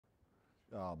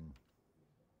Um,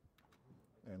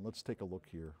 and let's take a look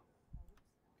here.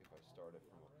 If I started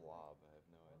from a blob, I have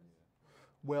no idea.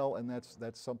 Well, and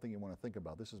that's something you want to think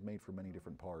about. This is made for many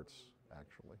different parts,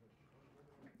 actually,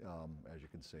 as you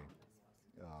can see.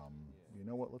 You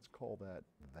know what? Let's call that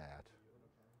that.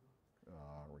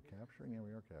 We're capturing? Yeah,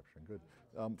 we are capturing. Good.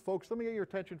 Folks, let me get your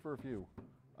attention for a few.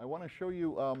 I want to show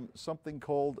you something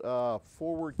called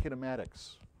forward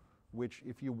kinematics, which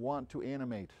if you want to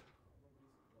animate,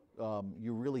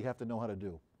 you really have to know how to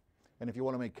do. And if you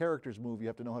want to make characters move, you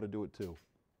have to know how to do it too.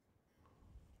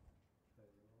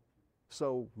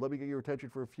 So let me get your attention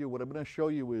for a few. What I'm going to show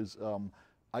you is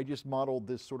I just modeled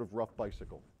this sort of rough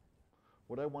bicycle.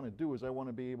 What I want to do is I want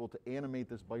to be able to animate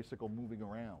this bicycle moving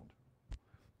around.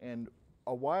 And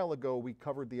a while ago we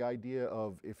covered the idea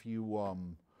of if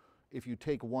you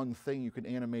take one thing, you can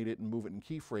animate it and move it and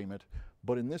keyframe it.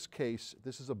 But in this case,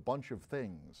 this is a bunch of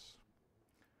things.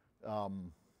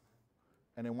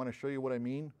 And I want to show you what I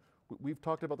mean. We've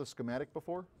talked about the schematic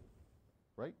before,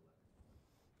 right?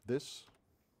 This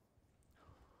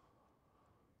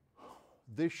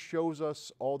shows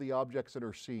us all the objects that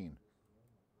are seen.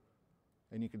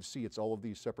 And you can see it's all of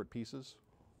these separate pieces.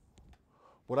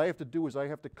 What I have to do is I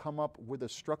have to come up with a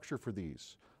structure for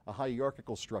these, a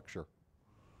hierarchical structure.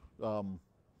 By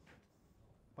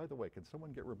the way, can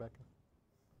someone get Rebecca?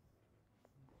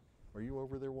 Are you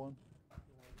over there, one?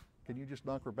 Can you just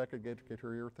knock Rebecca, get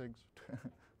her ear things?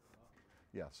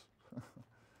 Yes.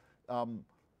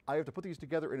 I have to put these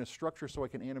together in a structure so I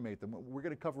can animate them. We're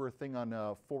going to cover a thing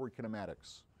on forward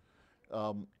kinematics.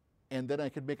 And then I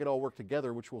can make it all work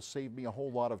together, which will save me a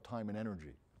whole lot of time and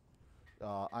energy.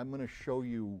 I'm going to show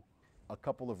you a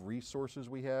couple of resources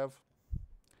we have.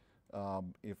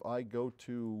 If I go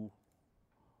to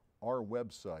our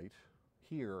website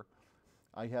here,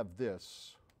 I have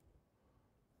this,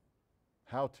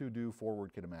 how to do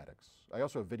forward kinematics. I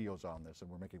also have videos on this, and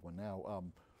we're making one now.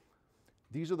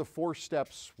 These are the 4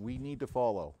 steps we need to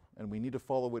follow, and we need to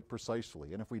follow it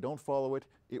precisely. And if we don't follow it,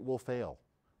 it will fail.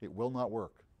 It will not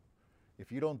work.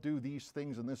 If you don't do these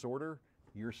things in this order,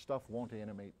 your stuff won't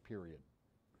animate, period.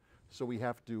 So we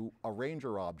have to arrange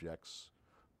our objects,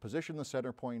 position the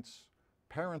center points,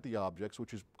 parent the objects,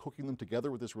 which is hooking them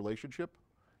together with this relationship,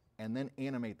 and then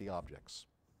animate the objects.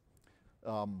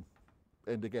 And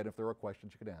again, if there are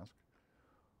questions, you can ask.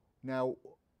 Now,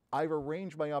 I've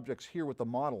arranged my objects here with the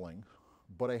modeling,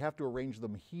 but I have to arrange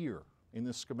them here in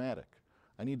this schematic.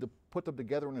 I need to put them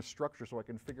together in a structure so I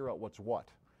can figure out what's what.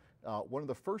 One of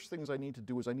the first things I need to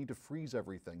do is I need to freeze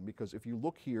everything, because if you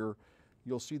look here,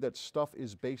 you'll see that stuff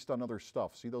is based on other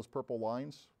stuff. See those purple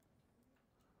lines?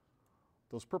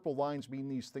 Those purple lines mean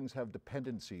these things have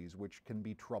dependencies, which can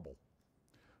be trouble.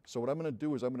 So what I'm going to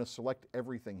do is I'm going to select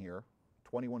everything here,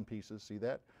 21 pieces, see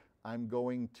that? I'm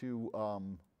going to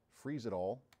freeze it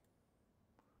all.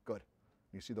 Good.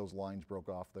 You see those lines broke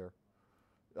off there?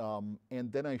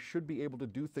 And then I should be able to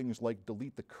do things like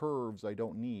delete the curves I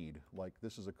don't need. Like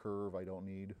this is a curve I don't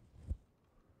need.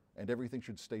 And everything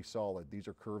should stay solid. These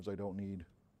are curves I don't need.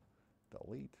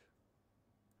 Delete.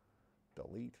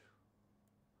 Delete.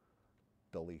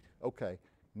 Delete. Okay.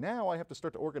 Now I have to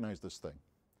start to organize this thing.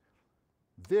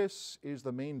 This is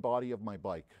the main body of my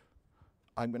bike.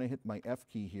 I'm going to hit my F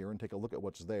key here and take a look at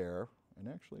what's there. And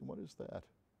actually, what is that?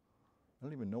 I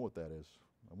don't even know what that is.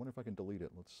 I wonder if I can delete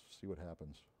it. Let's see what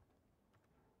happens.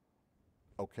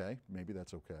 Okay, maybe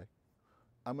that's okay.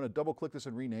 I'm going to double click this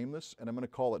and rename this, and I'm going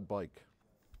to call it bike.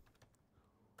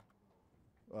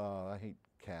 I hate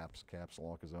caps. Caps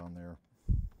lock is on there.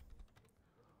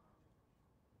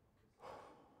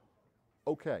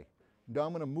 Okay, now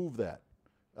I'm going to move that.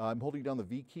 I'm holding down the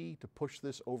V key to push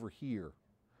this over here.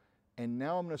 And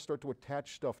now I'm going to start to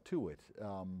attach stuff to it.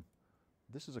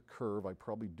 This is a curve I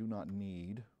probably do not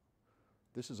need.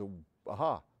 This is a,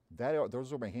 aha,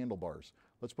 those are my handlebars.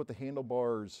 Let's put the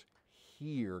handlebars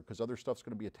here because other stuff's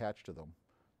going to be attached to them.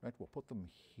 Right, we'll put them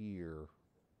here.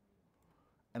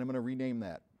 And I'm going to rename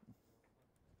that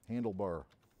handlebar.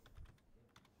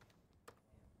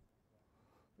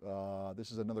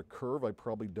 This is another curve I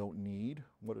probably don't need.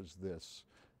 What is this?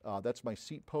 That's my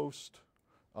seat post.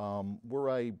 Were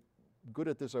I good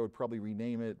at this, I would probably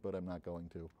rename it, but I'm not going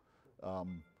to.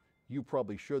 You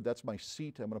probably should. That's my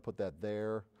seat. I'm going to put that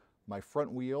there. My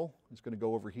front wheel is going to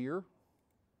go over here.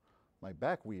 My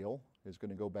back wheel is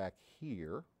going to go back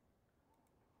here.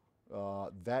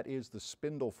 That is the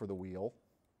spindle for the wheel.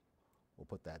 We'll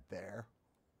put that there.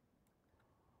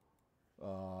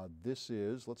 This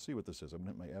is, let's see what this is. I'm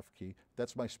going to hit my F key.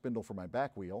 That's my spindle for my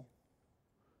back wheel.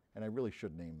 And I really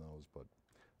should name those,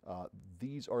 but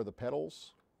these are the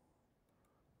pedals.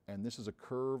 And this is a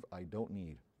curve I don't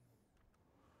need.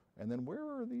 And then where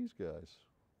are these guys?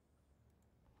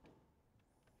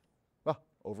 Ah,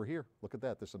 over here. Look at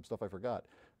that. There's some stuff I forgot.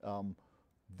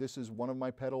 This is one of my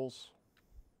pedals.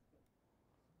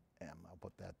 And I'll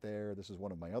put that there. This is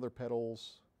one of my other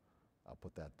pedals. I'll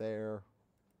put that there.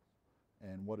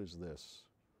 And what is this?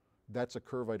 That's a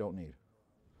curve I don't need.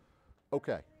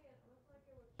 Okay.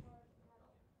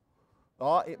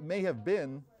 It may have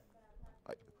been.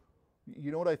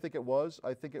 You know what I think it was?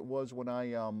 I think it was when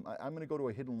I'm going to go to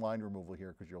a hidden line removal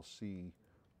here because you'll see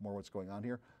more what's going on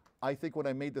here. I think when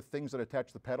I made the things that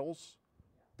attach the pedals,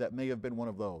 that may have been one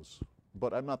of those.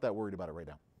 But I'm not that worried about it right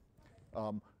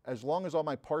now. As long as all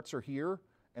my parts are here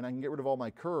and I can get rid of all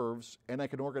my curves and I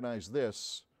can organize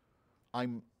this,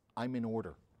 I'm in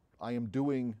order. I am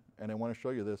doing, and I want to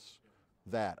show you this,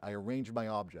 that. I arrange my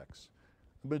objects.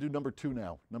 I'm going to do number 2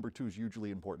 now. Number 2 is hugely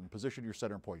important. Position your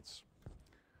center points.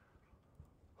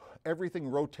 Everything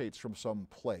rotates from some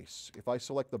place. If I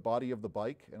select the body of the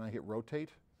bike and I hit rotate,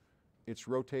 it's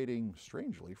rotating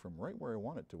strangely from right where I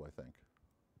want it to, I think.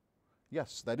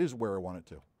 Yes, that is where I want it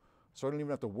to. So I don't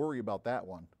even have to worry about that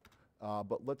one.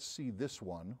 But let's see this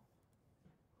one.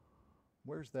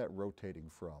 Where's that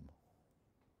rotating from?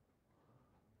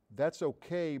 That's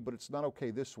okay, but it's not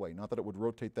okay this way. Not that it would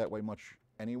rotate that way much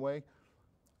anyway.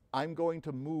 I'm going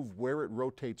to move where it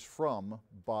rotates from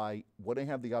by, when I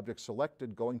have the object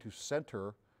selected, going to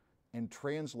center and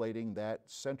translating that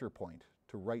center point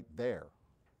to right there.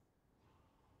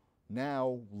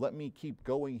 Now, let me keep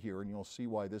going here, and you'll see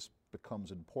why this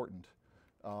becomes important.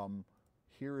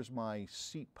 Here's my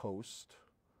seat post.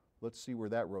 Let's see where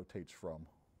that rotates from.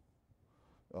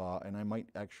 And I might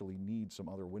actually need some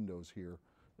other windows here.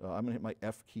 I'm going to hit my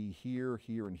F key here,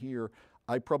 here, and here.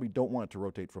 I probably don't want it to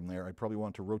rotate from there. I probably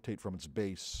want it to rotate from its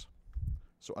base.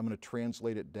 So I'm going to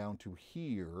translate it down to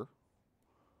here.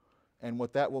 And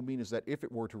what that will mean is that if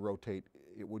it were to rotate,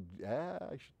 it would,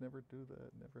 I should never do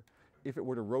that, never. If it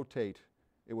were to rotate,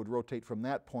 it would rotate from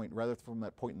that point rather than from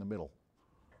that point in the middle.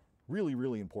 Really,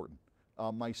 really important.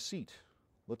 My seat,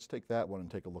 let's take that one and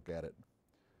take a look at it.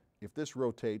 If this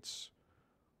rotates,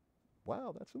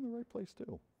 wow, that's in the right place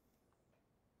too.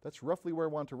 That's roughly where I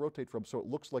want to rotate from, so it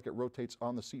looks like it rotates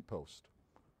on the seat post.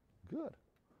 Good.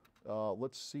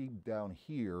 Let's see down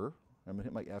here. I'm going to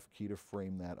hit my F key to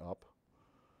frame that up.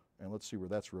 And let's see where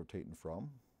that's rotating from.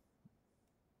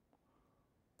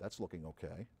 That's looking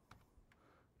okay.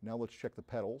 Now let's check the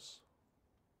pedals.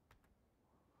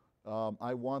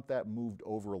 I want that moved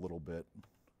over a little bit.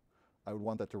 I would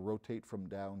want that to rotate from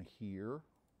down here.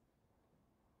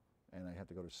 And I have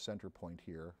to go to center point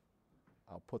here.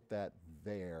 I'll put that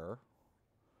there.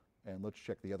 And let's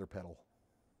check the other pedal.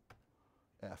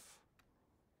 F.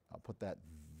 I'll put that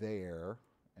there.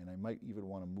 And I might even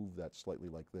want to move that slightly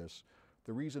like this.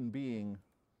 The reason being,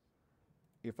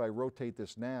 if I rotate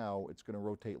this now, it's going to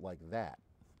rotate like that,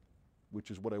 which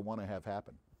is what I want to have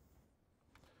happen.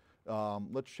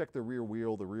 Let's check the rear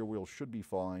wheel. The rear wheel should be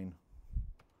fine.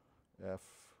 F,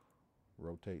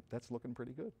 rotate. That's looking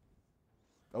pretty good.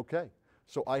 Okay,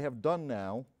 so I have done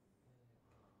now,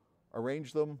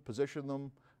 arrange them, position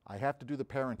them. I have to do the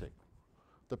parenting.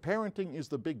 The parenting is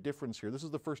the big difference here. This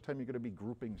is the first time you're going to be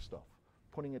grouping stuff,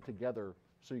 putting it together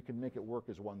so you can make it work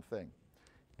as one thing.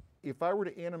 If I were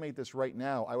to animate this right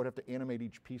now, I would have to animate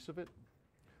each piece of it.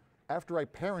 After I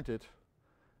parent it,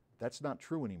 that's not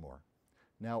true anymore.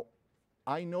 Now,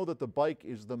 I know that the bike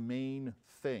is the main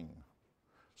thing.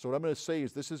 So what I'm going to say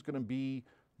is this is going to be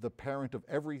the parent of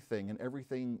everything, and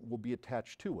everything will be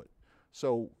attached to it.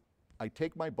 So I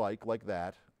take my bike like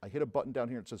that. I hit a button down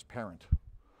here that says parent.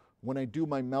 When I do,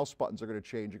 my mouse buttons are going to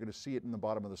change. You're going to see it in the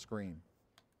bottom of the screen.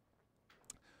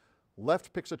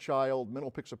 Left picks a child, middle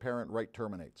picks a parent, right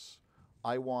terminates.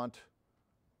 I want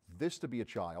this to be a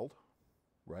child,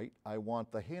 right? I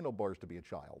want the handlebars to be a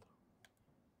child.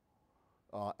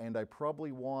 And I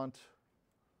probably want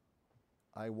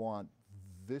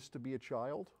this to be a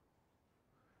child,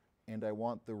 and I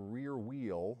want the rear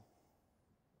wheel,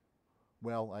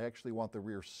 well, I actually want the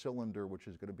rear cylinder, which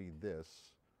is going to be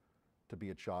this, to be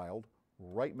a child.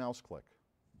 Right mouse click,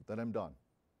 then I'm done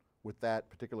with that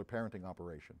particular parenting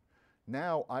operation.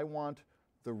 Now I want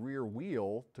the rear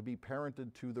wheel to be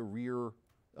parented to the rear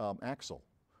axle.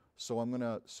 So I'm going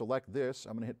to select this,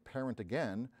 I'm going to hit parent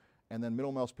again, and then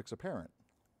middle mouse picks a parent.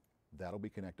 That'll be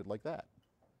connected like that.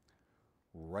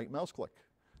 Right mouse click.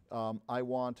 I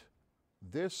want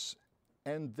this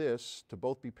and this to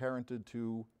both be parented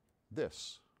to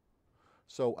this.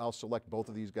 So I'll select both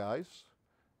of these guys,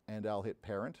 and I'll hit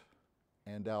parent,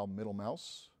 and I'll middle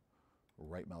mouse,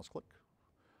 right mouse click.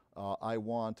 I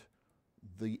want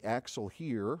the axle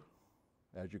here,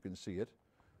 as you can see it,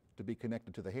 to be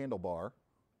connected to the handlebar.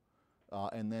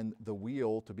 and then the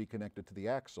wheel to be connected to the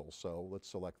axle. So let's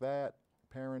select that,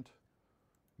 parent,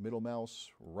 middle mouse,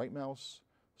 right mouse,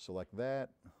 select that,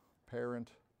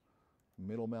 parent,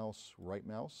 middle mouse, right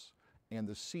mouse, and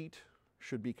the seat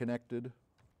should be connected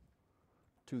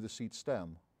to the seat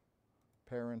stem,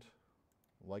 parent,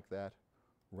 like that,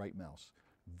 right mouse.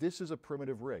 This is a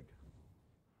primitive rig.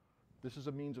 This is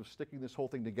a means of sticking this whole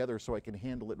thing together so I can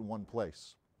handle it in one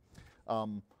place. I have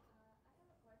a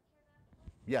question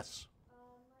actually. Yes.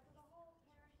 Like the whole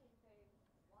parenting thing,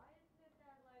 why is it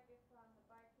that like it's on the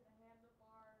bike to the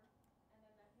handlebars and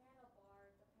then the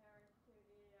handlebars the parent to the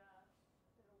wheel and I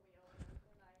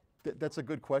That's a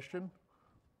good question,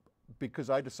 because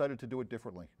I decided to do it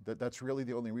differently. That's really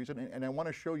the only reason, and I want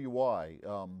to show you why.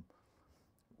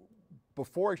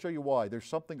 Before I show you why, there's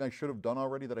something I should have done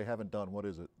already that I haven't done. What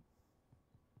is it?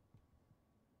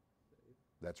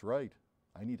 That's right.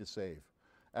 I need to save.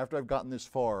 After I've gotten this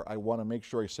far, I want to make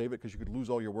sure I save it because you could lose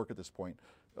all your work at this point.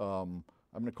 I'm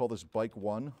going to call this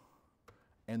Bike1,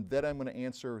 and then I'm going to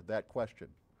answer that question.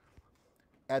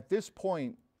 At this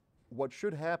point, what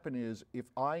should happen is if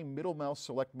I middle mouse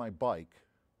select my bike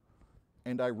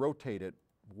and I rotate it,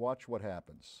 watch what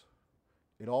happens.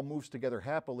 It all moves together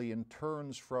happily and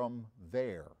turns from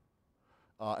there.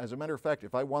 As a matter of fact,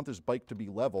 if I want this bike to be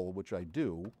level, which I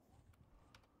do,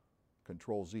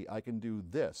 Control Z, I can do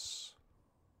this,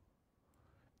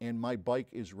 and my bike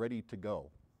is ready to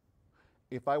go.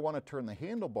 If I want to turn the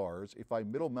handlebars, if I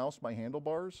middle mouse my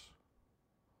handlebars,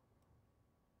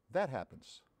 that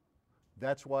happens.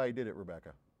 That's why I did it,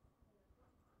 Rebecca.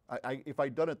 If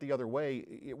I'd done it the other way,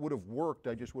 it would have worked,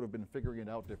 I just would have been figuring it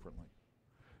out differently.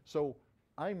 So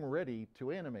I'm ready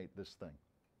to animate this thing.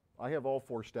 I have all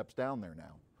 4 steps down there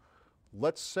now.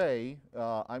 Let's say,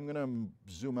 I'm going to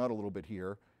zoom out a little bit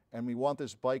here, and we want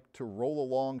this bike to roll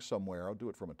along somewhere. I'll do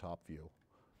it from a top view.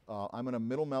 I'm going to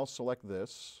middle mouse select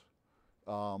this.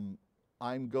 I'm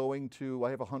going to,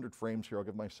 I have 100 frames here, I'll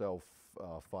give myself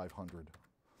 500.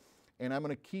 And I'm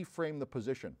going to keyframe the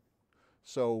position.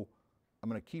 So I'm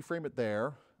going to keyframe it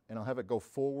there, and I'll have it go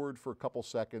forward for a couple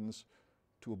seconds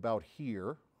to about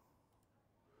here.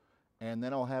 And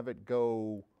then I'll have it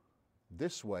go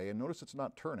this way, and notice it's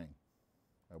not turning.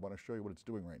 I want to show you what it's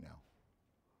doing right now.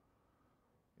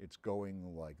 It's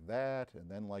going like that, and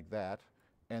then like that.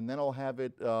 And then I'll have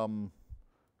it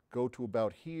go to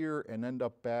about here and end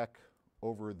up back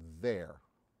over there.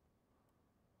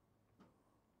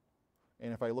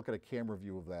 And if I look at a camera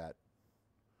view of that,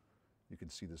 you can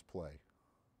see this play.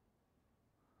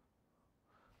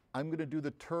 I'm going to do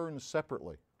the turns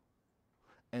separately.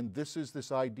 And this is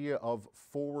this idea of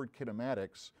forward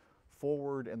kinematics,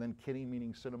 forward and then kine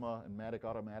meaning cinema and matic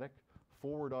automatic,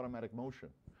 forward automatic motion.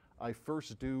 I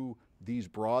first do these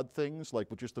broad things like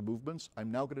with just the movements.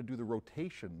 I'm now going to do the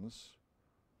rotations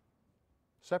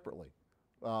separately.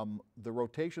 The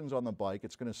rotations on the bike,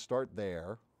 it's going to start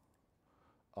there.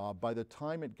 By the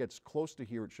time it gets close to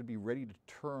here, it should be ready to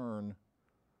turn,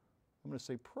 I'm going to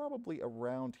say probably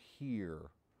around here.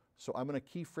 So I'm going to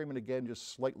keyframe it again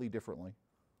just slightly differently.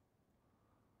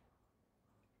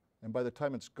 And by the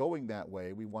time it's going that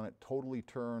way, we want it totally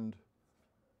turned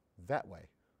that way.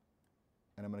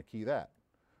 And I'm going to key that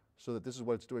so that this is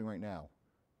what it's doing right now.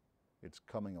 It's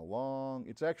coming along.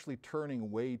 It's actually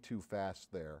turning way too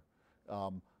fast there.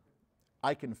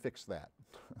 I can fix that.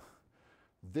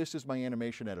 This is my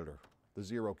animation editor, the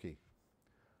 0 key.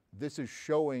 This is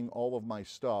showing all of my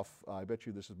stuff. I bet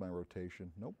you this is my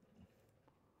rotation. Nope.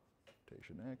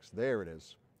 Rotation X. There it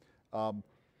is.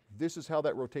 This is how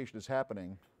that rotation is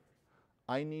happening.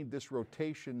 I need this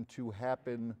rotation to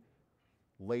happen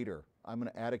later. I'm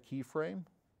going to add a keyframe.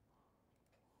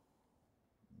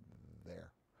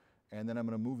 There. And then I'm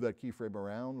going to move that keyframe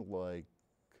around like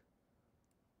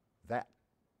that.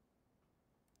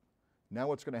 Now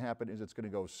what's going to happen is it's going to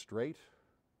go straight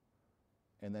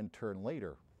and then turn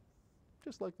later,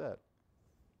 just like that.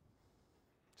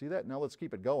 See that? Now let's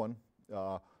keep it going.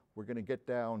 We're going to get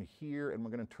down here and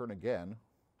we're going to turn again.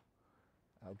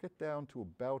 I'll get down to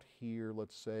about here,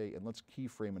 let's say, and let's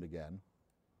keyframe it again.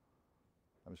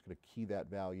 I'm just going to key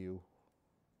that value.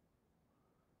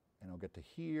 And I'll get to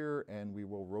here, and we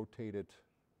will rotate it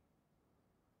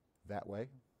that way.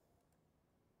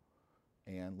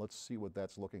 And let's see what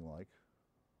that's looking like.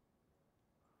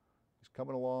 He's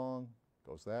coming along,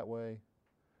 goes that way.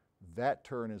 That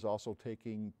turn is also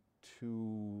taking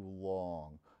too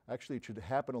long. Actually, it should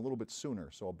happen a little bit sooner,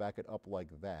 so I'll back it up like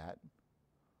that.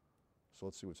 So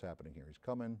let's see what's happening here. He's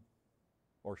coming,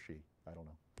 or she, I don't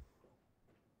know.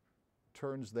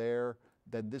 Turns there,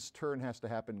 then this turn has to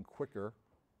happen quicker.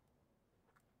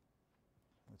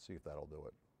 Let's see if that'll do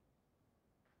it.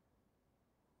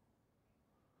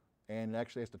 And it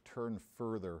actually has to turn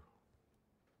further.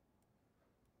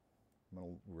 I'm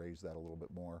going to raise that a little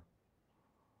bit more.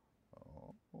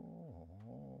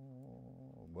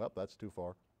 Well, that's too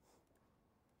far.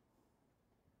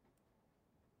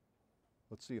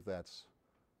 Let's see if that's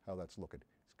how that's looking.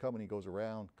 He's coming, he goes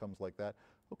around, comes like that.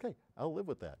 Okay, I'll live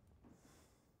with that.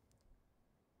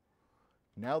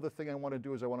 Now the thing I want to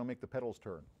do is I want to make the pedals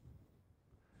turn.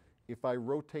 If I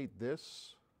rotate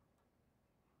this,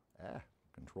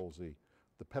 Control Z,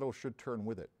 the pedals should turn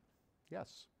with it.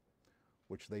 Yes,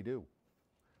 which they do.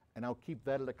 And I'll keep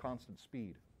that at a constant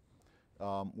speed.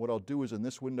 What I'll do is in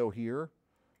this window here,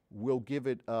 we'll give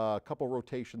it a couple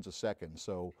rotations a second.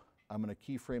 So I'm going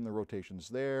to keyframe the rotations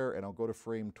there, and I'll go to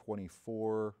frame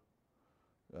 24,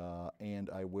 and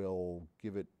I will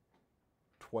give it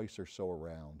twice or so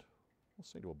around. We'll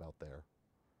say to about there,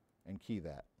 and key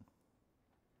that.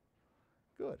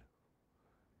 Good.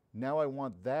 Now I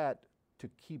want that to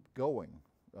keep going.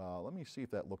 Let me see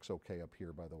if that looks okay up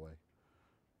here, by the way.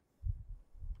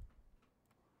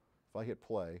 If I hit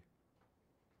play,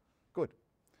 good.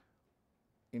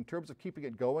 In terms of keeping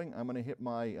it going, I'm going to hit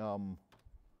my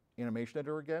animation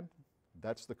editor again.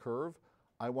 That's the curve.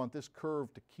 I want this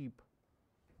curve to keep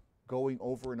going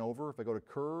over and over. If I go to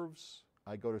curves,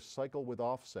 I go to cycle with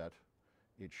offset.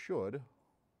 It should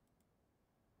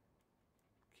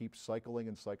keep cycling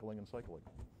and cycling and cycling.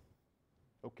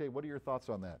 Okay, what are your thoughts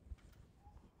on that?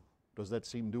 Does that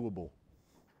seem doable?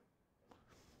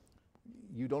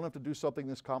 You don't have to do something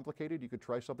this complicated. You could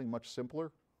try something much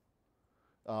simpler.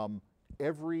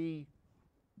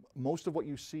 Most of what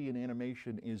you see in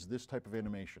animation is this type of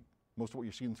animation. Most of what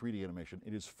you see in 3D animation,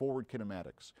 it is forward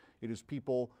kinematics. It is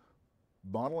people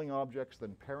modeling objects,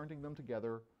 then parenting them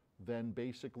together, then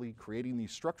basically creating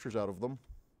these structures out of them,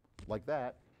 like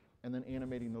that, and then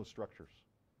animating those structures.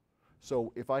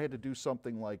 So if I had to do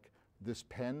something like this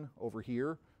pen over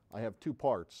here, I have two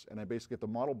parts, and I basically have to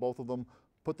model both of them,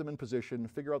 put them in position,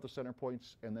 figure out the center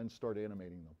points, and then start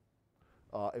animating them.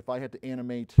 If I had to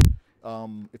animate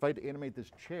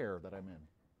this chair that I'm in,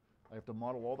 I have to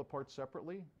model all the parts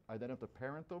separately. I then have to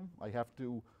parent them. I have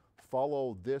to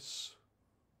follow this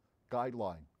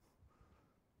guideline.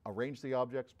 Arrange the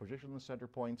objects, position the center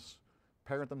points,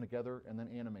 parent them together, and then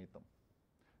animate them.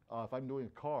 If I'm doing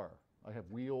a car, I have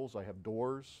wheels, I have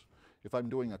doors. If I'm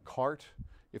doing a cart,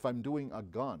 if I'm doing a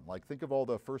gun, like think of all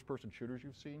the first-person shooters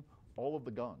you've seen, all of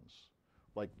the guns.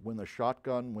 Like when the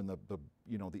shotgun, when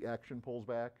the action pulls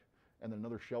back and then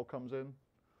another shell comes in,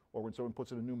 or when someone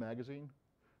puts in a new magazine,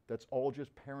 that's all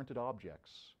just parented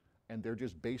objects. And they're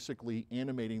just basically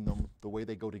animating them the way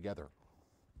they go together.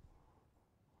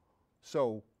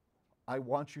 So I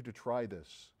want you to try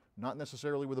this, not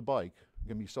necessarily with a bike. It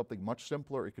can be something much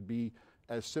simpler. It could be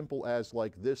as simple as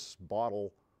like this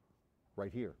bottle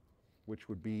right here, which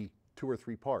would be 2 or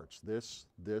 3 parts, this,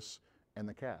 and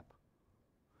the cap.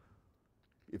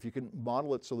 If you can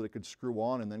model it so that it could screw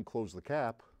on and then close the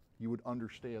cap, you would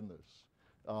understand this.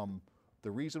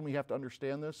 The reason we have to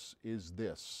understand this is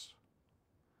this.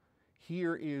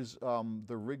 Here is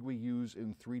the rig we use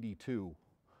in 3D2.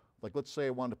 Like let's say I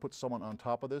wanted to put someone on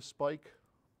top of this bike.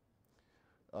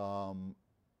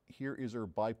 Here is our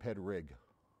biped rig.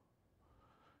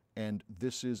 And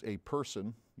this is a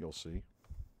person, you'll see,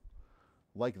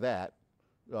 like that.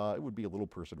 It would be a little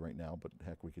person right now, but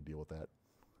heck, we could deal with that.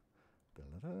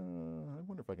 I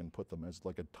wonder if I can put them as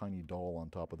like a tiny doll on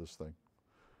top of this thing.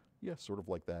 Yeah, sort of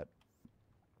like that.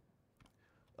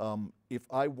 If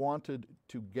I wanted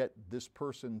to get this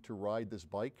person to ride this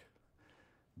bike,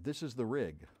 this is the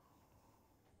rig.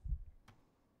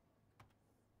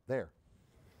 There.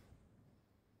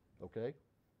 Okay?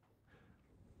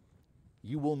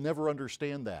 You will never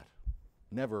understand that.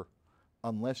 Never,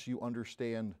 unless you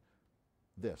understand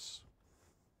this.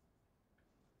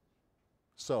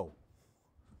 So,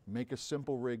 make a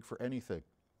simple rig for anything,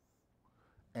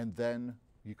 and then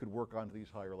you could work on these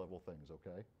higher level things,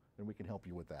 okay? And we can help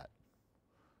you with that.